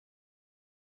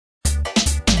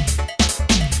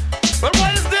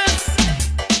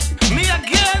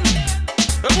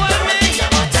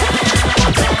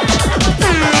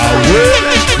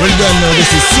don't know,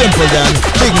 this is simple then.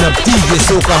 Big up DJ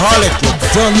Soca Harlot, you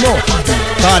don't know.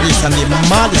 Baddest and the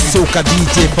maddest Soca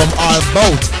DJ from all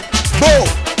about. Boom!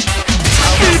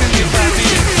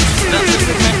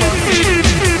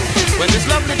 When this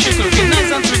lovely chick looking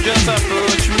nice and sweet just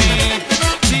approach me,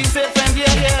 she said, friend,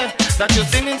 yeah, that you're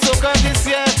singing soca this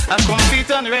year. I come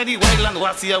fit and ready, wild and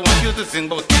wassy, I want you to sing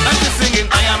both. And she's singing,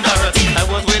 I am Dorothy. I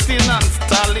was waiting and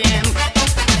stalling.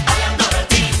 I am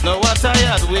Dorothy. No, what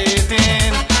tired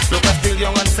waiting. Look, I'm still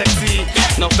young and sexy.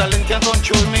 No talent can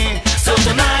control me. So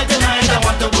tonight, I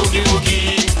want to boogie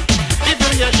woogie. If you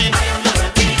hear she, I am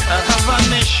Dorothy. I have a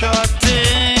nice short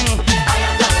thing. I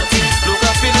am Dorothy. Look,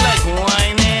 I feel like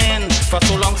whining. For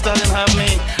so long, Stalin have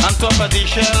me on top of the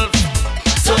shelf.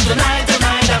 So tonight,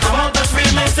 I come out to free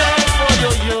myself. Oh,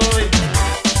 yo, yo.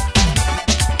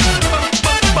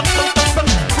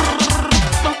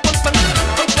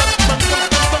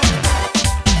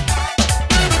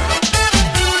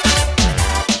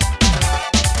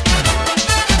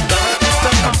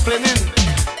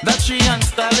 That she and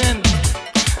Stalin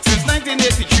since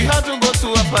 1983 had to go to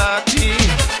a party.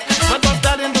 But what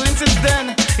Stalin doing since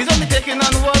then? He's only taking on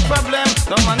world problem.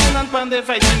 No man in and pan they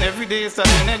fighting every day.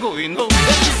 Stalin they going home.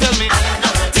 Then she tell me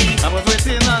I was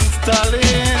waiting on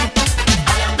Stalin.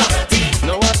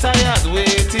 No what tired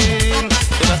waiting.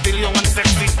 But I'm still young and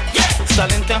sexy.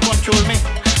 Stalin can't control me.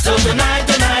 So tonight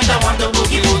I want to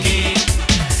boogie woogie.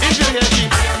 If you hear she,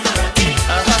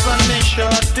 I have a nice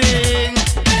short thing.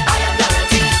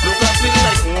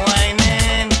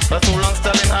 But so long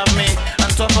Stalin have me on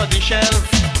top of the shelf.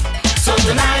 So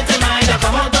tonight I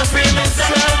come out to free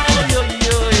myself. Yo, yo,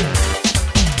 yo.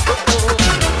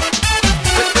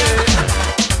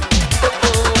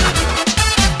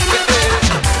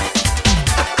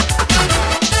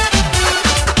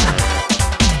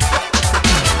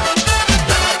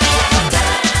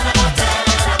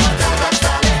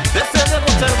 They say they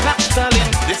go tell Black Stalin,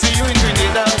 they see you in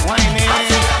Grenada whining.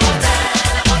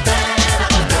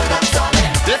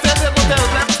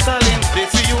 They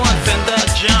see you on Fender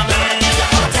jamming.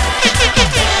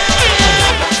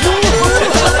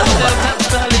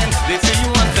 They see you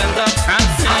on Fender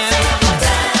dancing.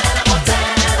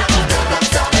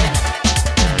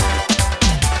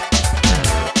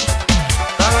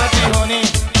 Dorothy, honey,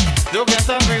 don't get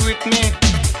angry with me.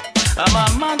 I'm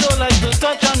a man, don't like to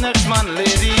touch a next man,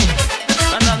 lady.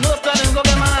 And I know Stalin go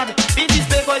get mad if he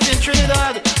stay quite in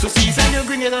Trinidad. To see send your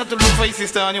Grenada to look for his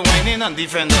sister and you whining and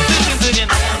defending. Singing.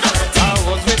 I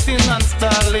was waiting and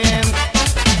Stalin.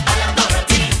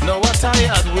 No what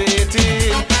tired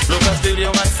waiting. Look, I'm still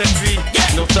young and sexy.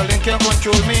 No Stalin can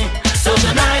control me. So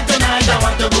tonight I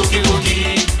want to go